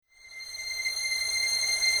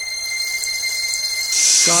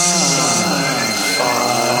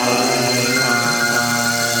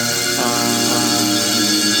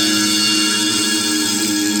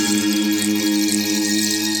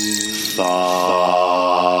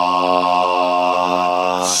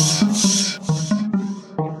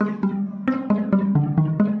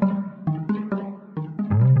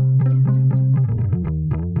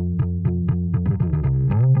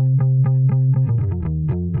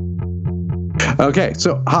Okay,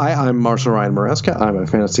 so hi, I'm Marshall Ryan Maresca. I'm a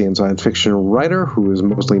fantasy and science fiction writer who is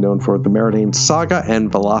mostly known for the Meridian Saga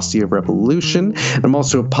and Velocity of Revolution. I'm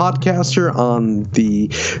also a podcaster on the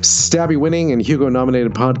Stabby-winning and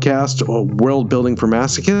Hugo-nominated podcast, World Building for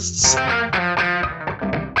Masochists.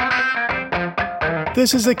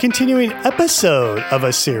 This is a continuing episode of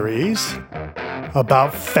a series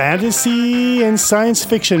about fantasy and science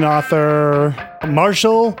fiction author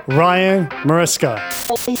Marshall Ryan Maresca.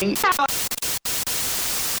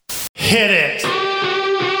 Hit it!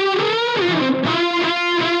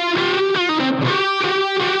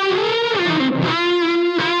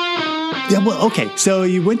 Yeah, well, okay. So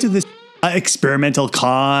you went to this experimental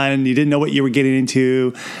con. You didn't know what you were getting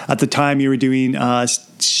into. At the time, you were doing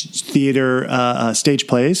theater stage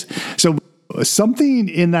plays. So something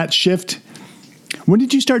in that shift. When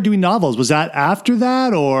did you start doing novels? Was that after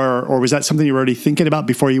that, or was that something you were already thinking about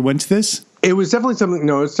before you went to this? It was definitely something.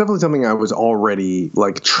 No, it's definitely something I was already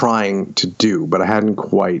like trying to do, but I hadn't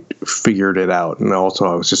quite figured it out. And also,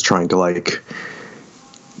 I was just trying to like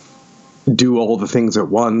do all the things at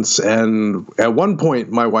once. And at one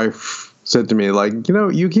point, my wife said to me, like, you know,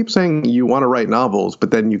 you keep saying you want to write novels, but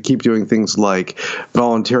then you keep doing things like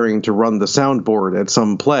volunteering to run the soundboard at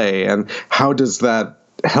some play. And how does that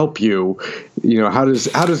help you? You know, how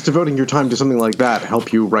does devoting your time to something like that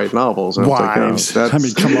help you write novels? And Wives. I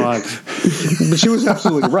mean, come on. But she was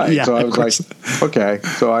absolutely right. Yeah, so I was like, okay,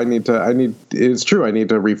 so it's true. I need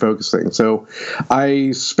to refocus things. So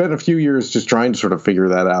I spent a few years just trying to sort of figure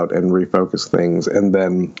that out and refocus things. And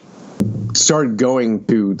then started going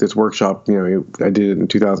to this workshop. You know, I did it in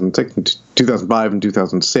 2005 and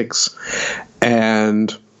 2006.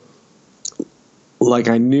 And like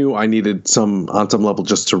I knew I needed on some level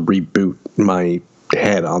just to reboot my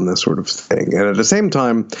head on this sort of thing. And at the same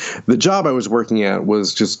time, the job I was working at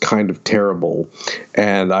was just kind of terrible.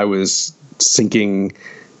 And I was sinking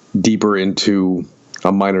deeper into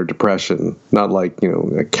a minor depression, not like, you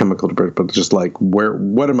know, a chemical depression, but just like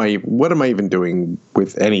what am I even doing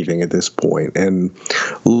with anything at this point? And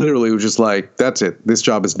literally it was just like, that's it. This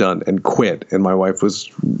job is done, and quit. And my wife was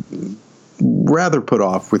rather put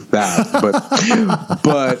off with that,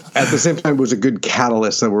 but at the same time, it was a good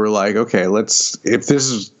catalyst that we're like, okay, if this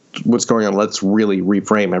is what's going on, let's really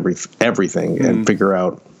reframe everything and figure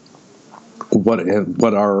out what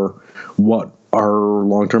our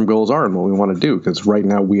long-term goals are and what we want to do. Because right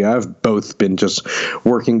now we have both been just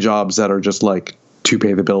working jobs that are just like to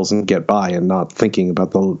pay the bills and get by, and not thinking about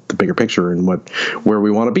the bigger picture and where we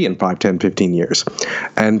want to be in 5, 10, 15 years.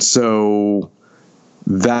 And so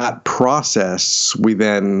that process, we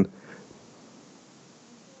then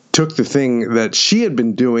took the thing that she had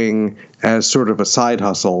been doing as sort of a side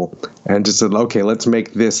hustle and just said, okay, let's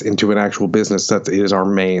make this into an actual business that is our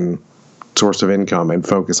main source of income and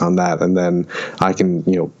focus on that. And then I can,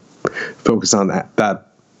 you know, focus on that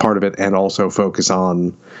part of it and also focus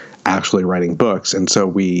on actually writing books. And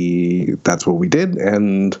so that's what we did.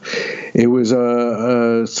 And it was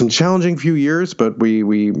some challenging few years, but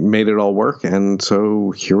we made it all work. And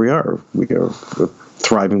so here we are. We are a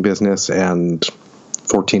thriving business and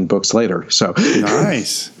 14 books later. So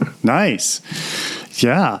nice.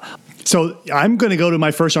 Yeah. So I'm going to go to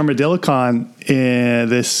my first ArmadilloCon in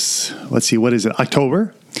this, let's see, what is it,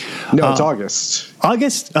 October? No, it's August.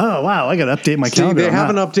 August? Oh, wow. I got to update my calendar. They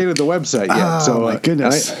haven't updated the website yet. Oh, so, my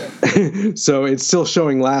goodness. So it's still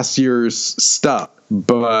showing last year's stuff,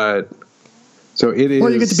 but so it is. Well,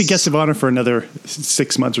 you get to be guest of honor for another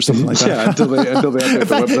 6 months or something like that. Yeah, until they update the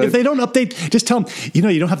website. If they don't update, just tell them, you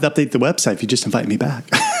don't have to update the website if you just invite me back.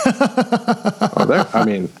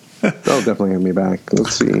 They'll definitely have me back.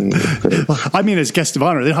 Let's see. Well, I mean, as guest of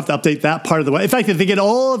honor, they don't have to update that part of the way. In fact, if they get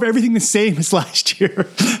everything the same as last year.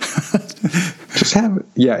 Just have it.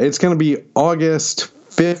 Yeah, it's going to be August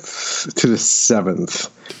 5th to the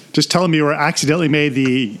 7th. Just tell them you were accidentally made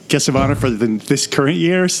the guest of honor for this current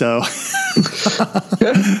year, so.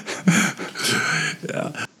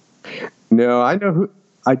 Yeah. No, I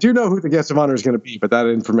do know who the guest of honor is going to be, but that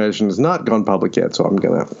information has not gone public yet, so I'm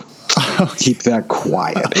going to keep that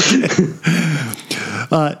quiet.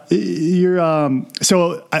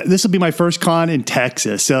 This will be my first con in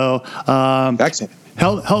Texas. So, excellent.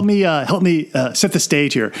 Help me set the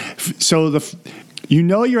stage here. So You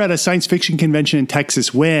know you're at a science fiction convention in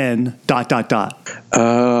Texas when ... Oh,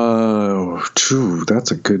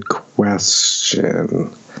 that's a good question.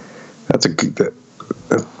 That's a good...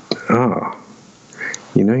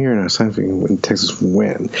 You know you're in a science fiction in Texas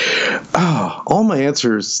when? All my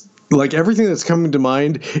answers, like everything that's coming to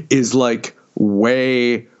mind is like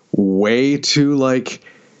way too like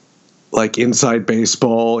inside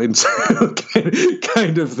baseball,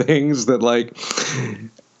 kind of things that like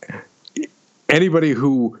anybody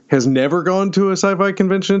who has never gone to a sci-fi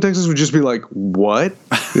convention in Texas would just be like, what?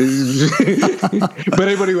 But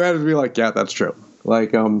anybody who had would be like, yeah, that's true.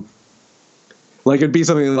 Like it'd be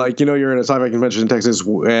something like, you know, you're in a sci-fi convention in Texas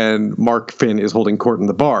and Mark Finn is holding court in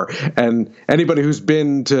the bar. And anybody who's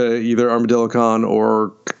been to either ArmadilloCon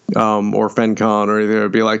or FenCon or anything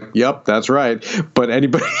would be like, yep, that's right. But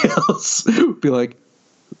anybody else would be like,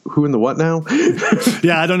 who in the what now?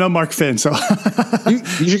 Yeah, I don't know Mark Finn, so you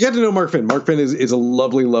should get to know Mark Finn. Mark Finn is a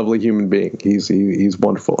lovely human being. He's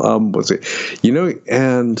wonderful. Let's see, you know,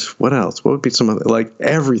 and what else? What would be some other, like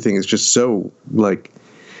everything is just so like,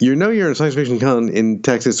 you know, you're in a science fiction con in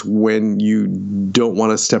Texas when you don't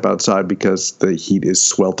want to step outside because the heat is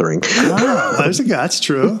sweltering. That's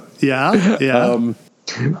true. Yeah.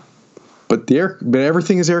 But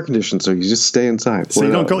everything is air conditioned, so you just stay inside. So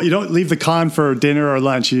you don't leave the con for dinner or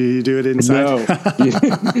lunch. You do it inside. No,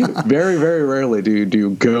 very rarely do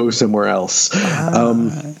you go somewhere else.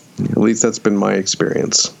 At least that's been my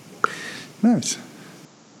experience. Nice.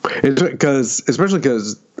 Especially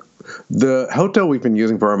because the hotel we've been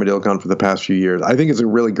using for ArmadilloCon for the past few years, I think is a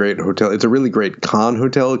really great hotel. It's a really great con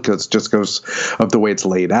hotel because it just goes of the way it's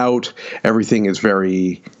laid out. Everything is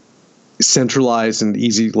very centralized and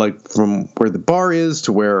easy, like from where the bar is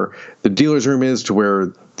to where the dealer's room is to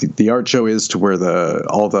where the art show is to where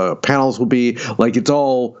all the panels will be. Like it's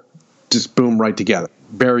all just boom right together.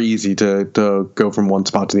 Very easy to go from one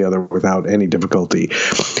spot to the other without any difficulty.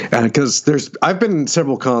 Because I've been in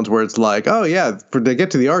several cons where it's like, oh yeah, to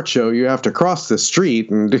get to the art show you have to cross the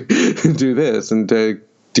street and do this, and to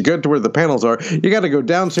get to where the panels are you got to go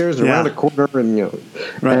downstairs and around a corner, and you know,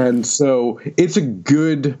 right. And so it's a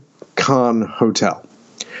good con hotel,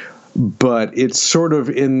 but it's sort of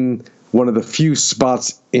in one of the few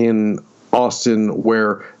spots in Austin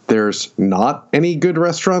where there's not any good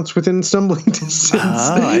restaurants within stumbling distance.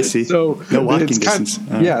 Oh, I see. So no walking distance.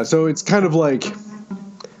 So it's kind of like,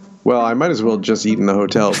 well, I might as well just eat in the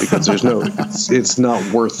hotel because it's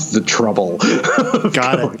not worth the trouble of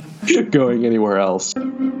going anywhere else.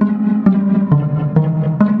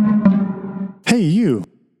 Hey, you.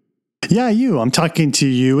 Yeah, you. I'm talking to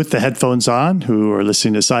you with the headphones on who are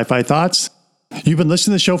listening to Sci-Fi Thoughts. You've been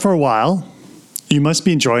listening to the show for a while. You must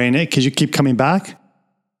be enjoying it because you keep coming back.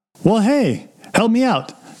 Well, hey, help me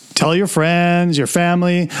out. Tell your friends, your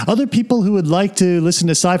family, other people who would like to listen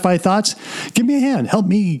to Sci-Fi Thoughts. Give me a hand. Help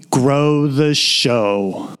me grow the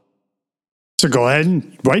show. So go ahead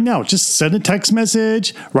and right now, just send a text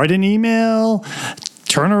message, write an email,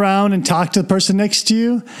 turn around and talk to the person next to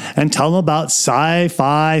you and tell them about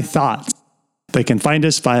Sci-Fi Thoughts. They can find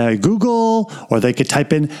us via Google, or they could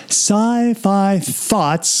type in sci-fi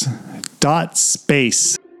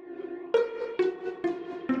thoughts.space.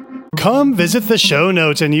 Come visit the show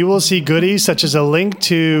notes and you will see goodies such as a link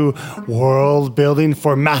to World Building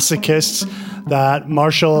for Masochists that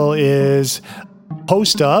Marshall is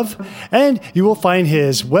host of, and you will find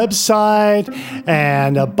his website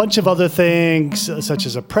and a bunch of other things such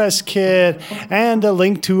as a press kit and a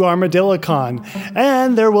link to ArmadilloCon,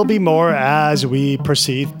 and there will be more as we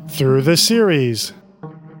proceed through the series.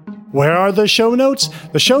 Where are the show notes?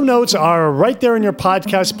 The show notes are right there in your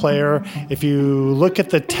podcast player. If you look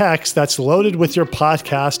at the text that's loaded with your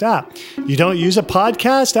podcast app. You don't use a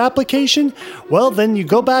podcast application? Well, then you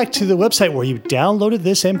go back to the website where you downloaded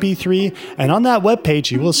this MP3, and on that webpage,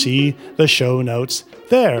 you will see the show notes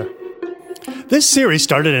there. This series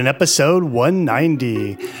started in episode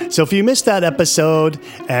 190. So if you missed that episode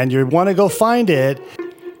and you want to go find it,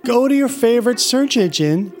 go to your favorite search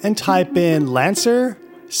engine and type in Lancer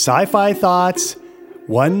Sci-Fi Thoughts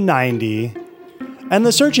 190, and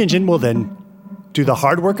the search engine will then do the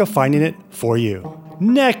hard work of finding it for you.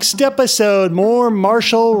 Next episode, more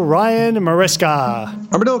Marshall Ryan Maresca.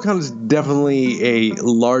 ArmadilloCon is definitely a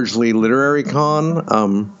largely literary con,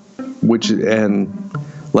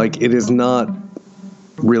 it is not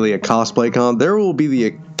really a cosplay con. There will be the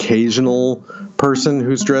occasional person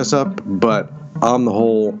who's dressed up, but on the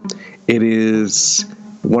whole, it is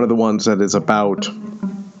one of the ones that is about.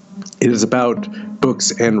 It is about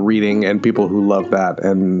books and reading and people who love that,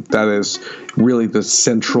 and that is really the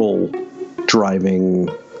central driving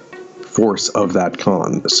force of that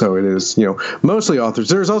con. So it is, mostly authors.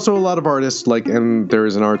 There's also a lot of artists, and there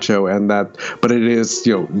is an art show but it is,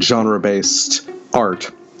 genre-based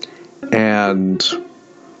art. And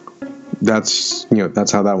that's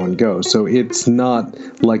how that one goes. So it's not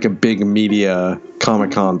like a big media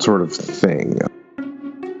Comic-Con sort of thing.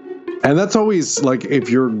 And that's always, if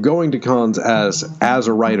you're going to cons as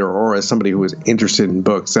a writer or as somebody who is interested in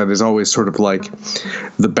books, that is always sort of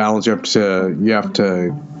the balance you have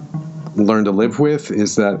to learn to live with,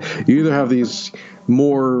 is that you either have these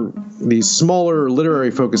smaller literary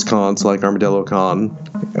focused cons like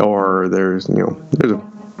ArmadilloCon, or there's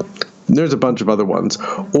a bunch of other ones,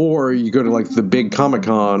 or you go to the big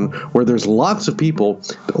Comic-Con where there's lots of people,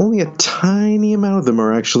 but only a tiny amount of them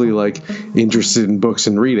are actually interested in books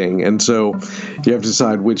and reading. And so you have to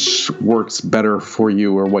decide which works better for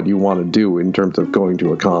you or what you want to do in terms of going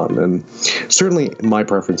to a con. And certainly my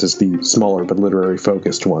preference is the smaller but literary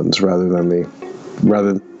focused ones rather than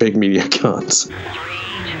big media cons.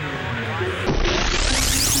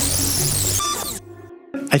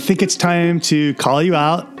 I think it's time to call you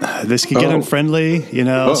out. This could get unfriendly,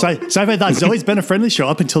 Sci-Fi Thoughts has always been a friendly show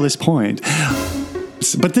up until this point.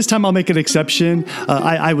 But this time I'll make an exception.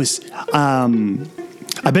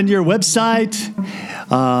 I've been to your website,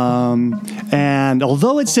 and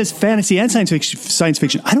although it says fantasy and science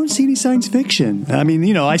fiction, I don't see any science fiction. I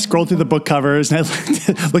mean, I scrolled through the book covers and I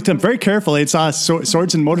looked at them very carefully. It saw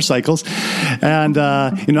swords and motorcycles, and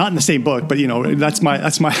not in the same book, but that's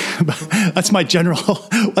my general.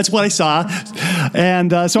 That's what I saw,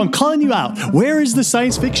 and so I'm calling you out. Where is the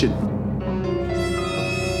science fiction?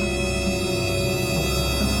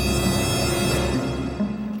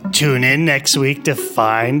 Tune in next week to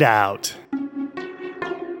find out.